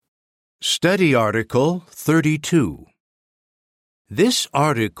Study Article 32. This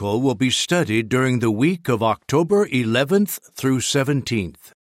article will be studied during the week of October 11th through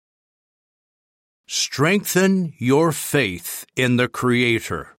 17th. Strengthen your faith in the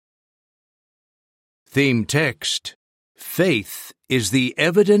Creator. Theme text: Faith is the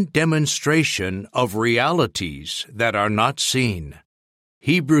evident demonstration of realities that are not seen.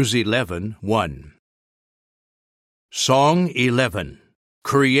 Hebrews 11:1. Song 11.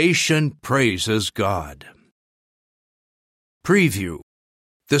 Creation praises God. Preview.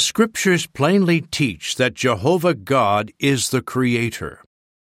 The Scriptures plainly teach that Jehovah God is the Creator.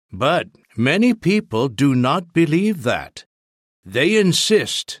 But many people do not believe that. They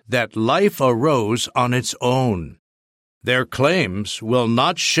insist that life arose on its own. Their claims will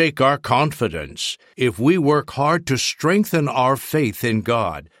not shake our confidence if we work hard to strengthen our faith in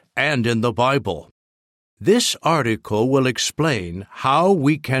God and in the Bible. This article will explain how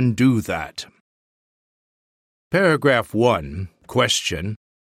we can do that. Paragraph 1. Question: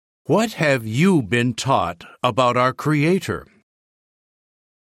 What have you been taught about our Creator?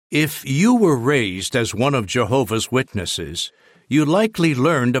 If you were raised as one of Jehovah's Witnesses, you likely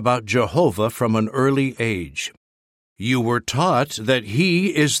learned about Jehovah from an early age. You were taught that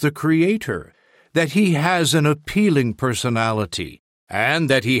He is the Creator, that He has an appealing personality, and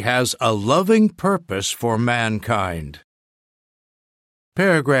that He has a loving purpose for mankind.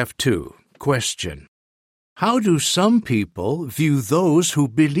 Paragraph 2. Question: How do some people view those who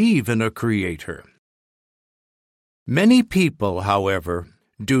believe in a Creator? Many people, however,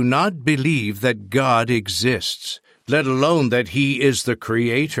 do not believe that God exists, let alone that He is the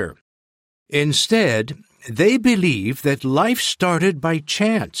Creator. Instead, they believe that life started by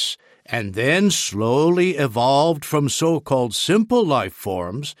chance and then slowly evolved from so-called simple life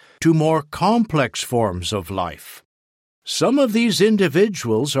forms to more complex forms of life. Some of these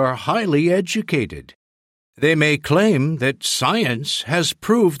individuals are highly educated. They may claim that science has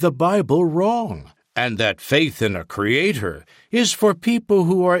proved the Bible wrong, and that faith in a Creator is for people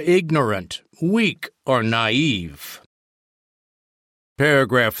who are ignorant, weak, or naive.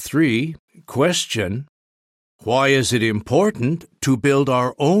 Paragraph 3. Question: Why is it important to build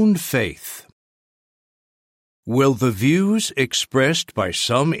our own faith? Will the views expressed by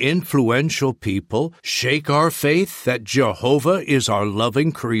some influential people shake our faith that Jehovah is our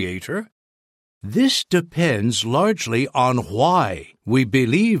loving Creator? This depends largely on why we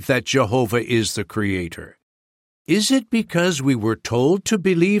believe that Jehovah is the Creator. Is it because we were told to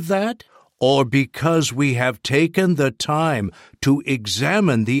believe that, or because we have taken the time to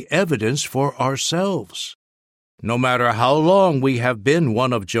examine the evidence for ourselves? No matter how long we have been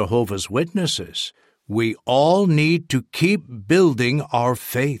one of Jehovah's Witnesses, we all need to keep building our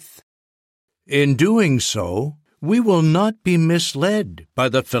faith. In doing so, we will not be misled by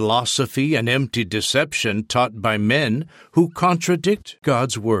the philosophy and empty deception taught by men who contradict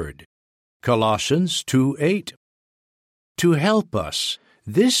God's Word. Colossians 2:8. To help us,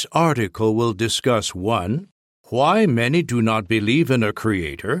 this article will discuss 1. Why many do not believe in a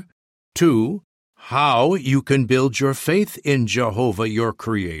Creator. 2. How you can build your faith in Jehovah your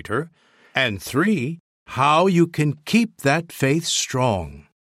Creator. And 3. How you can keep that faith strong.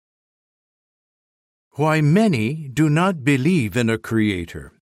 Why many do not believe in a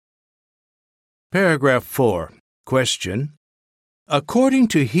Creator. Paragraph 4. Question: According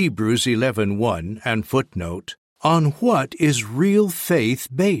to Hebrews 11:1 and footnote, on what is real faith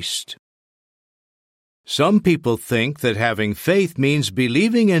based? Some people think that having faith means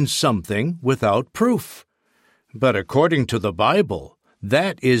believing in something without proof. But according to the Bible,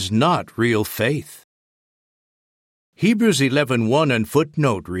 that is not real faith. Hebrews 11:1 and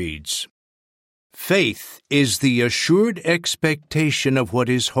footnote reads, Faith is the assured expectation of what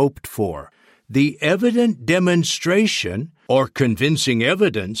is hoped for, the evident demonstration or convincing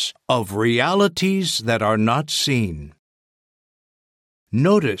evidence of realities that are not seen.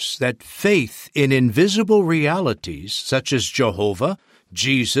 Notice that faith in invisible realities, such as Jehovah,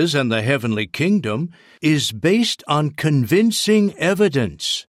 Jesus, and the heavenly kingdom, is based on convincing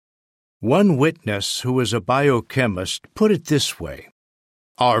evidence. One witness who is a biochemist put it this way: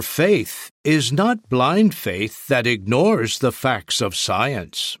 Our faith is not blind faith that ignores the facts of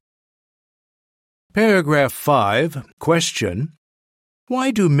science. Paragraph 5. Question: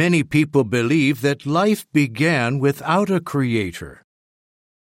 Why do many people believe that life began without a Creator?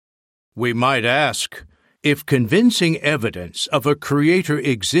 We might ask, if convincing evidence of a Creator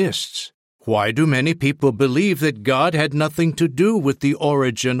exists, why do many people believe that God had nothing to do with the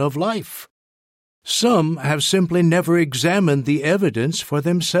origin of life? Some have simply never examined the evidence for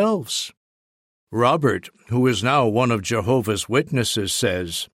themselves. Robert, who is now one of Jehovah's Witnesses,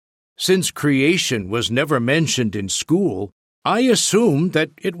 says, Since creation was never mentioned in school, I assumed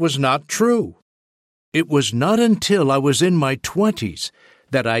that it was not true. It was not until I was in my 20s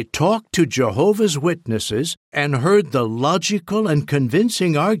that I talked to Jehovah's Witnesses and heard the logical and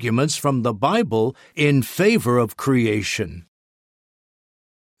convincing arguments from the Bible in favor of creation.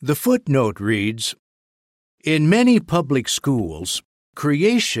 The footnote reads, "In many public schools,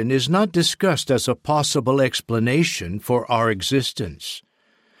 creation is not discussed as a possible explanation for our existence.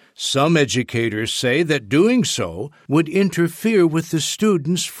 Some educators say that doing so would interfere with the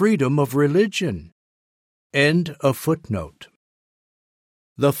students' freedom of religion." End of footnote.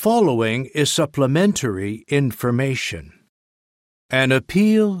 The following is supplementary information. An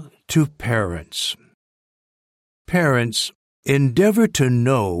appeal to parents. Parents, endeavor to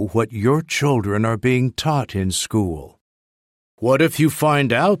know what your children are being taught in school. What if you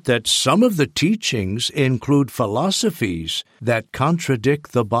find out that some of the teachings include philosophies that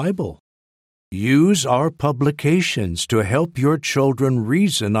contradict the Bible? Use our publications to help your children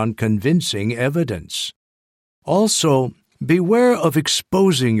reason on convincing evidence. Also, beware of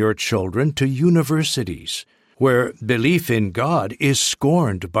exposing your children to universities, where belief in God is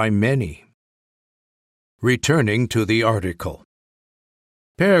scorned by many. Returning to the article.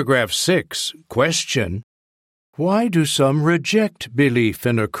 Paragraph 6, question: why do some reject belief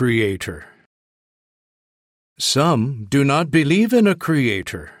in a creator? Some do not believe in a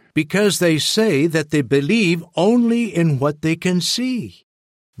creator because they say that they believe only in what they can see.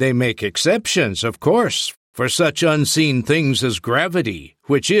 They make exceptions, of course, for such unseen things as gravity,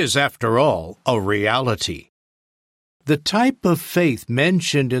 which is, after all, a reality. The type of faith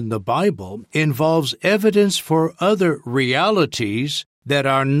mentioned in the Bible involves evidence for other realities that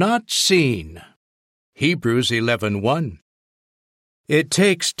are not seen. Hebrews 11:1. It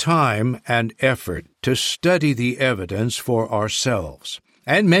takes time and effort to study the evidence for ourselves,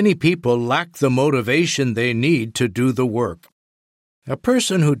 and many people lack the motivation they need to do the work. A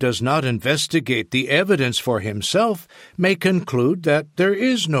person who does not investigate the evidence for himself may conclude that there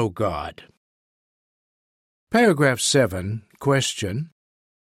is no God. Paragraph 7, question: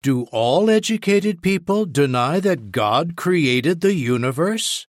 do all educated people deny that God created the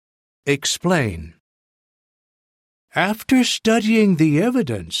universe? Explain. After studying the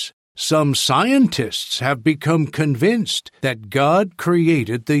evidence, some scientists have become convinced that God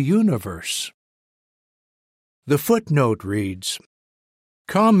created the universe. The footnote reads,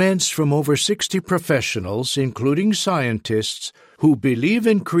 comments from over 60 professionals, including scientists, who believe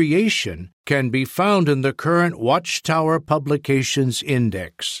in creation can be found in the current Watchtower Publications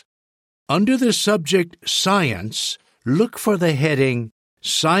Index. Under the subject Science, look for the heading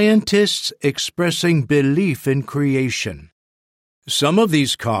Scientists Expressing Belief in Creation. Some of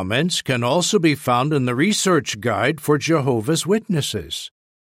these comments can also be found in the Research Guide for Jehovah's Witnesses.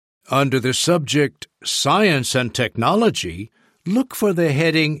 Under the subject Science and Technology, look for the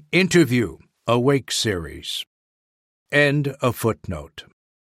heading Interview, Awake Series. End of footnote.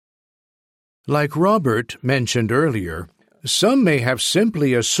 Like Robert mentioned earlier, some may have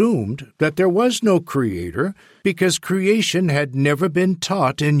simply assumed that there was no creator because creation had never been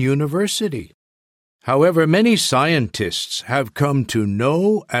taught in university. However, many scientists have come to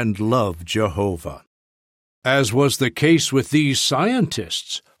know and love Jehovah. As was the case with these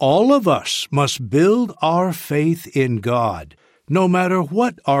scientists, all of us must build our faith in God, no matter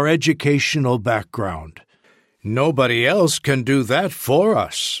what our educational background. Nobody else can do that for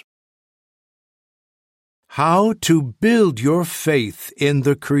us. How to build your faith in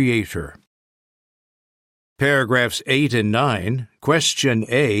the Creator. Paragraphs 8 and 9, question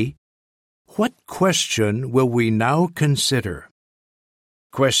A. What question will we now consider?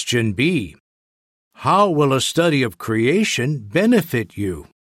 Question B. How will a study of creation benefit you?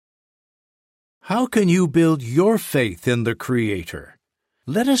 How can you build your faith in the Creator?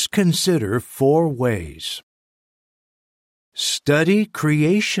 Let us consider 4 ways. Study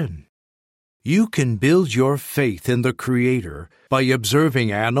creation. You can build your faith in the Creator by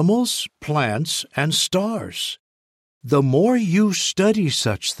observing animals, plants, and stars. The more you study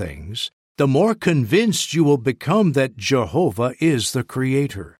such things, the more convinced you will become that Jehovah is the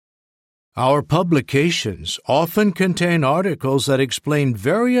Creator. Our publications often contain articles that explain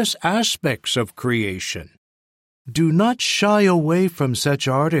various aspects of creation. Do not shy away from such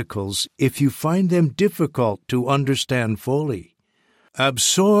articles if you find them difficult to understand fully.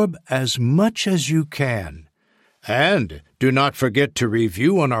 Absorb as much as you can. And do not forget to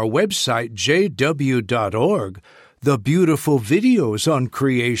review on our website jw.org the beautiful videos on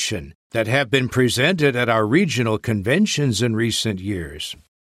creation that have been presented at our regional conventions in recent years.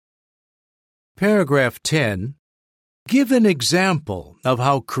 Paragraph 10. Give an example of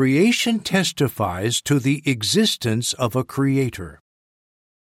how creation testifies to the existence of a creator.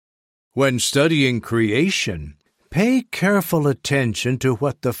 When studying creation, pay careful attention to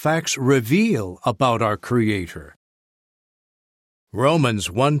what the facts reveal about our Creator. Romans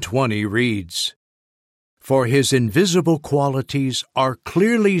 1:20 reads, "For His invisible qualities are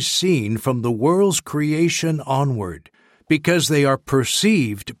clearly seen from the world's creation onward, because they are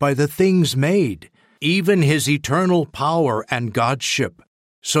perceived by the things made, even His eternal power and Godship,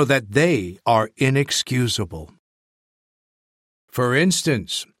 so that they are inexcusable." For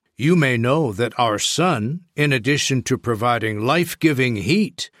instance, you may know that our sun, in addition to providing life-giving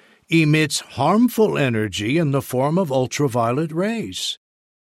heat, emits harmful energy in the form of ultraviolet rays.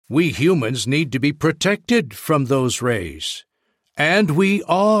 We humans need to be protected from those rays. And we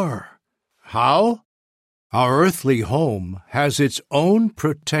are. How? Our earthly home has its own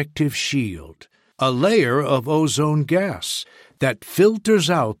protective shield, a layer of ozone gas that filters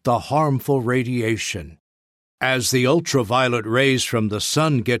out the harmful radiation. As the ultraviolet rays from the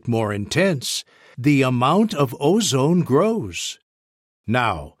sun get more intense, the amount of ozone grows.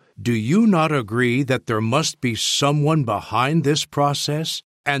 Now, do you not agree that there must be someone behind this process,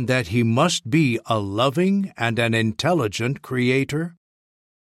 and that He must be a loving and an intelligent Creator?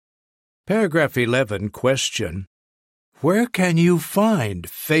 Paragraph 11, question: Where can you find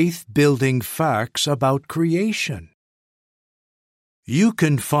faith-building facts about creation? You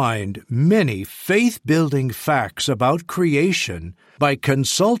can find many faith-building facts about creation by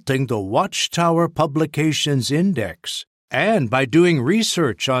consulting the Watchtower Publications Index and by doing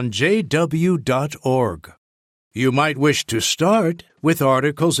research on jw.org. You might wish to start with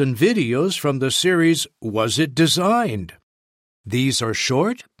articles and videos from the series Was It Designed? These are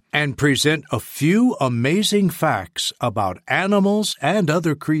short and present a few amazing facts about animals and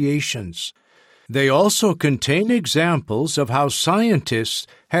other creations. They also contain examples of how scientists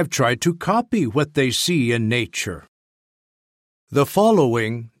have tried to copy what they see in nature. The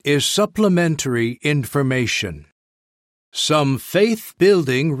following is supplementary information. Some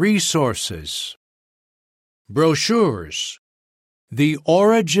faith-building resources. Brochures. The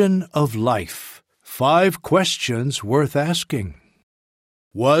Origin of Life. 5 questions worth asking.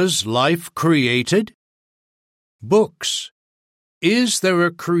 Was life created? Books. Is there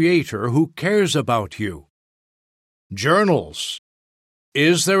a creator who cares about you? Journals.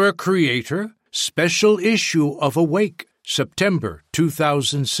 Is there a creator? Special issue of Awake, September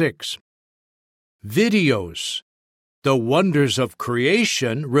 2006. Videos. The wonders of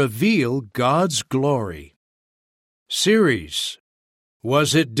creation reveal God's glory. Series.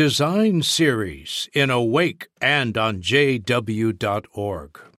 Was It Designed series in Awake and on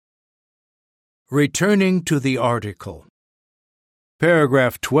jw.org. Returning to the article.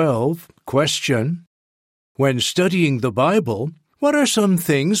 Paragraph 12, question: When studying the Bible, what are some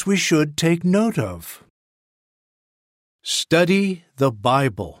things we should take note of? Study the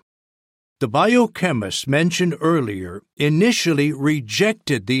Bible. The biochemist mentioned earlier initially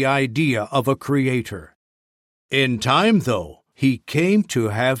rejected the idea of a creator. In time, though, he came to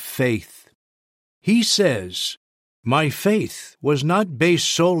have faith. He says, "My faith was not based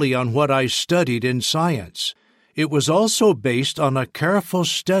solely on what I studied in science. It was also based on a careful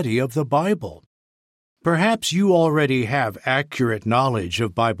study of the Bible." Perhaps you already have accurate knowledge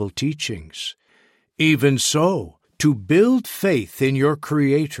of Bible teachings. Even so, to build faith in your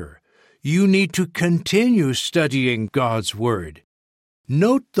Creator, you need to continue studying God's Word.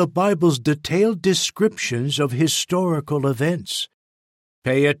 Note the Bible's detailed descriptions of historical events.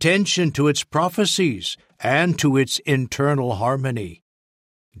 Pay attention to its prophecies and to its internal harmony.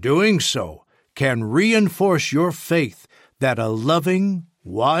 Doing so can reinforce your faith that a loving,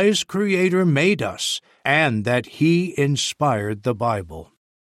 wise Creator made us and that He inspired the Bible.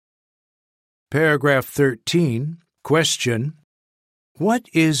 Paragraph 13, question: What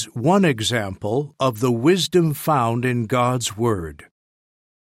is one example of the wisdom found in God's Word?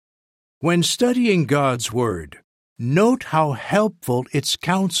 When studying God's Word, note how helpful its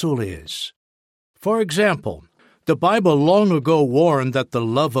counsel is. For example, the Bible long ago warned that the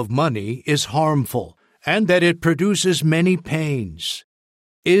love of money is harmful and that it produces many pains.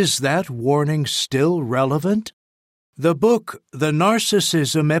 Is that warning still relevant? The book, The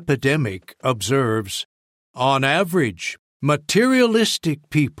Narcissism Epidemic, observes, on average, materialistic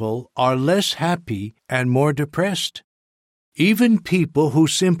people are less happy and more depressed. Even people who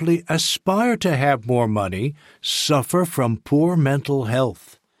simply aspire to have more money suffer from poor mental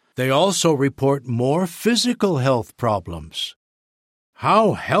health. They also report more physical health problems.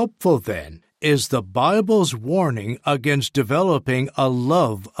 How helpful, then, is the Bible's warning against developing a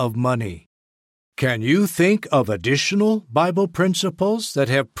love of money? Can you think of additional Bible principles that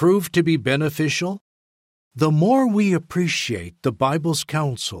have proved to be beneficial? The more we appreciate the Bible's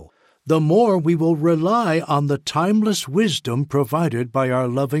counsel, the more we will rely on the timeless wisdom provided by our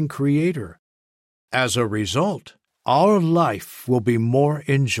loving Creator. As a result, our life will be more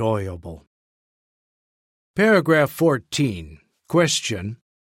enjoyable. Paragraph 14. Question: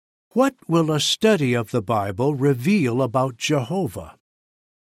 what will a study of the Bible reveal about Jehovah?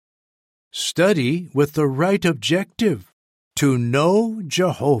 Study with the right objective: to know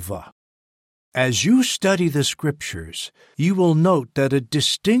Jehovah. As you study the Scriptures, you will note that a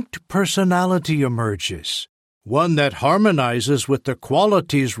distinct personality emerges, one that harmonizes with the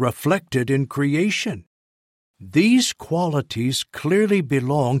qualities reflected in creation. These qualities clearly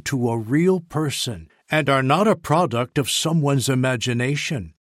belong to a real person and are not a product of someone's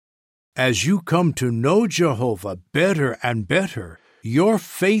imagination. As you come to know Jehovah better and better, your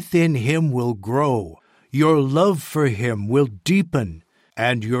faith in Him will grow, your love for Him will deepen,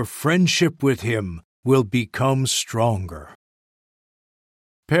 and your friendship with Him will become stronger.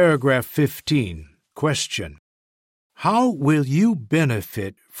 Paragraph 15. Question: how will you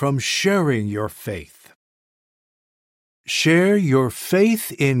benefit from sharing your faith? Share your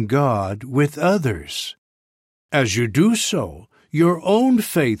faith in God with others. As you do so, your own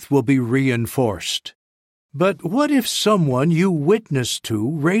faith will be reinforced. But what if someone you witness to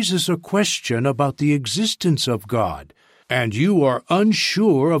raises a question about the existence of God, and you are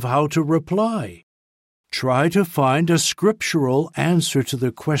unsure of how to reply? Try to find a scriptural answer to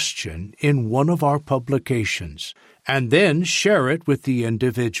the question in one of our publications, and then share it with the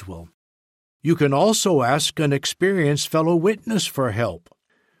individual. You can also ask an experienced fellow witness for help.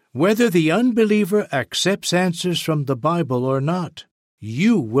 Whether the unbeliever accepts answers from the Bible or not,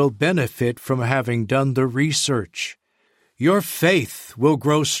 you will benefit from having done the research. Your faith will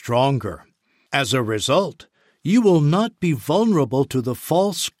grow stronger. As a result, you will not be vulnerable to the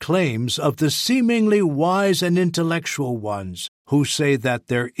false claims of the seemingly wise and intellectual ones who say that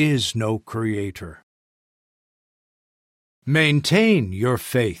there is no Creator. Maintain your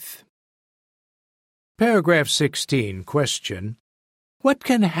faith. Paragraph 16. Question: what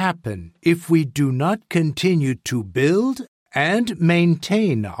can happen if we do not continue to build and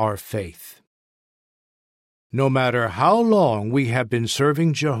maintain our faith? No matter how long we have been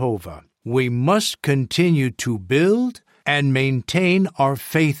serving Jehovah, we must continue to build and maintain our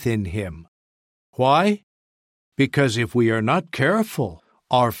faith in Him. Why? Because if we are not careful,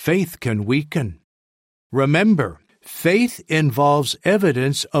 our faith can weaken. Remember, faith involves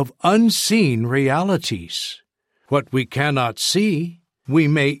evidence of unseen realities. What we cannot see, we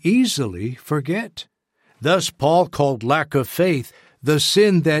may easily forget. Thus, Paul called lack of faith the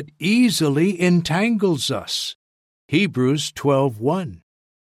sin that easily entangles us. Hebrews 12:1.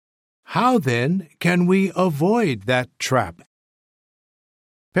 How then can we avoid that trap?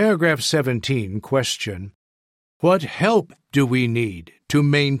 Paragraph 17. Question: what help do we need to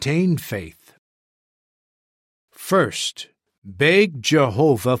maintain faith? First, beg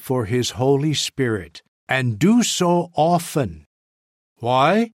Jehovah for His Holy Spirit, and do so often.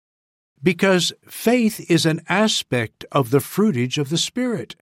 Why? Because faith is an aspect of the fruitage of the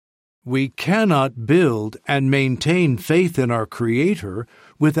Spirit. We cannot build and maintain faith in our Creator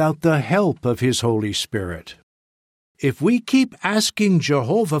without the help of His Holy Spirit. If we keep asking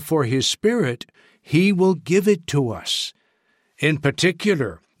Jehovah for His Spirit, He will give it to us. In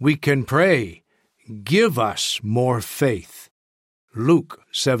particular, we can pray, "Give us more faith." Luke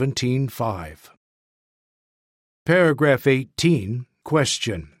 17:5. Paragraph 18.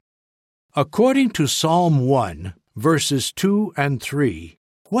 Question: according to Psalm 1, verses 2 and 3,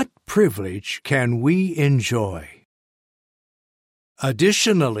 what privilege can we enjoy?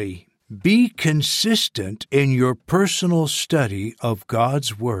 Additionally, be consistent in your personal study of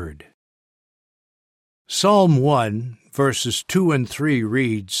God's Word. Psalm 1, verses 2 and 3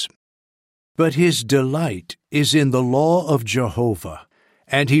 reads, "But his delight is in the law of Jehovah,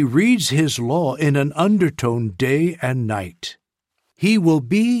 and he reads his law in an undertone day and night. He will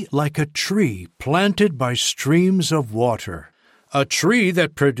be like a tree planted by streams of water, a tree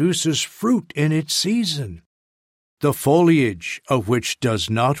that produces fruit in its season, the foliage of which does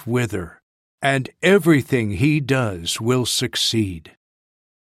not wither, and everything he does will succeed."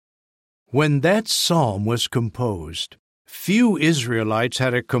 When that psalm was composed, few Israelites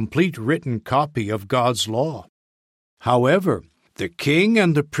had a complete written copy of God's law. However, the king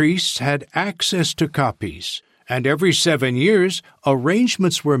and the priests had access to copies, and every 7 years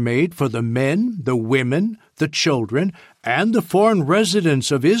arrangements were made for the men, the women, the children, and the foreign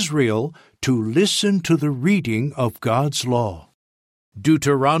residents of Israel to listen to the reading of God's law.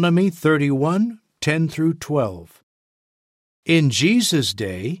 Deuteronomy 31, 10 through 12. In Jesus'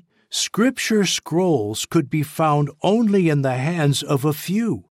 day, Scripture scrolls could be found only in the hands of a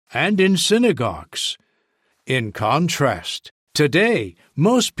few and in synagogues. In contrast, today,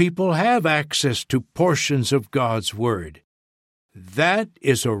 most people have access to portions of God's Word. That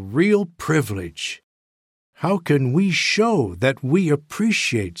is a real privilege. How can we show that we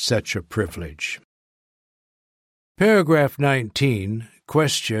appreciate such a privilege? Paragraph 19,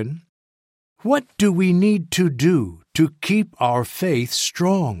 question: what do we need to do to keep our faith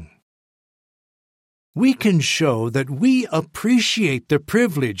strong? We can show that we appreciate the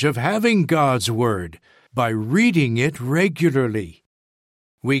privilege of having God's Word by reading it regularly.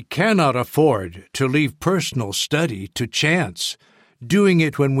 We cannot afford to leave personal study to chance, doing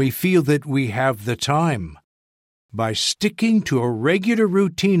it when we feel that we have the time. By sticking to a regular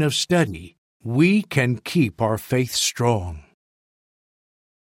routine of study, we can keep our faith strong.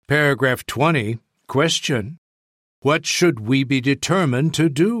 Paragraph 20, question: what should we be determined to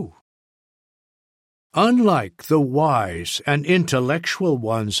do? Unlike the wise and intellectual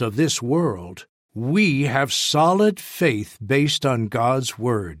ones of this world, we have solid faith based on God's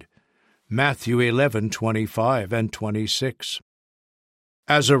Word. Matthew 11:25 and 26.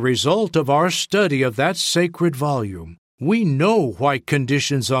 As a result of our study of that sacred volume, we know why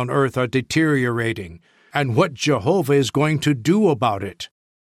conditions on earth are deteriorating and what Jehovah is going to do about it.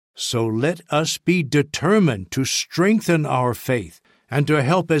 So let us be determined to strengthen our faith and to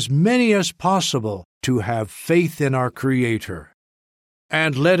help as many as possible to have faith in our Creator.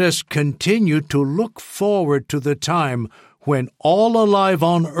 And let us continue to look forward to the time when all alive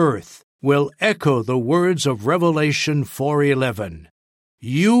on earth will echo the words of Revelation 4:11.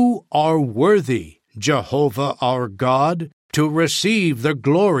 You are worthy, Jehovah our God, to receive the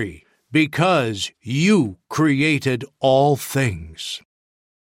glory, because you created all things.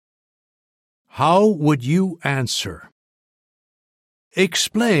 How would you answer?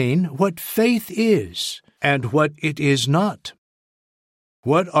 Explain what faith is and what it is not.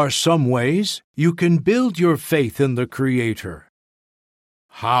 What are some ways you can build your faith in the Creator?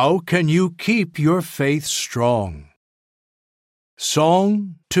 How can you keep your faith strong?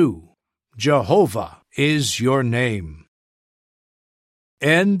 Song 2. Jehovah is your name.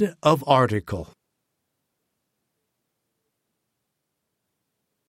 End of article.